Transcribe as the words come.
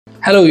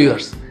Hello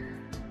viewers,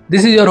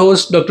 this is your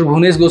host Dr.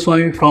 Bhunesh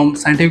Goswami from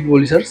Scientific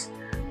Publishers.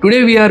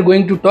 Today we are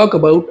going to talk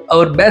about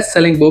our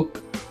best-selling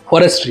book,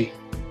 Forestry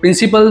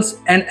Principles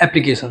and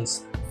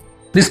Applications.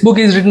 This book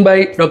is written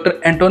by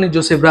Dr. Anthony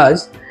Joseph Raj,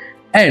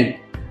 and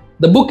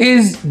the book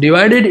is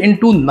divided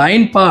into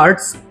 9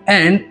 parts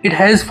and it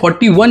has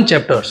 41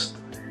 chapters.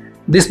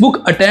 This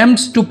book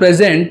attempts to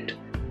present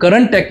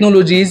current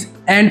technologies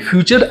and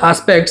future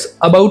aspects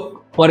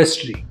about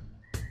forestry.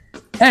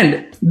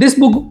 And this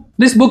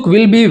book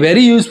will be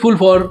very useful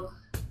for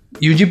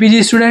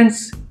UGPG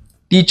students,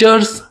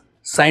 teachers,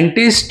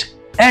 scientists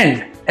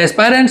and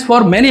aspirants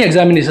for many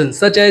examinations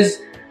such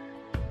as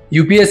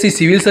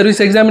UPSC-Civil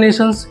Service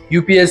Examinations,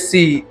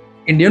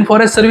 UPSC-Indian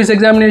Forest Service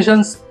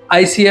Examinations,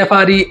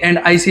 ICFRE and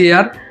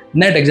ICAR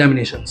NET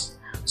examinations.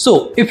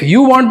 So if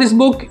you want this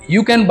book,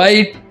 you can buy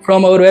it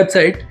from our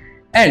website,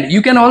 and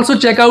you can also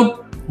check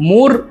out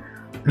more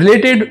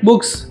related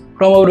books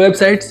from our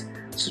websites.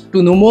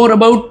 To know more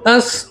about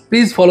us,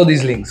 please follow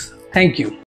these links. Thank you.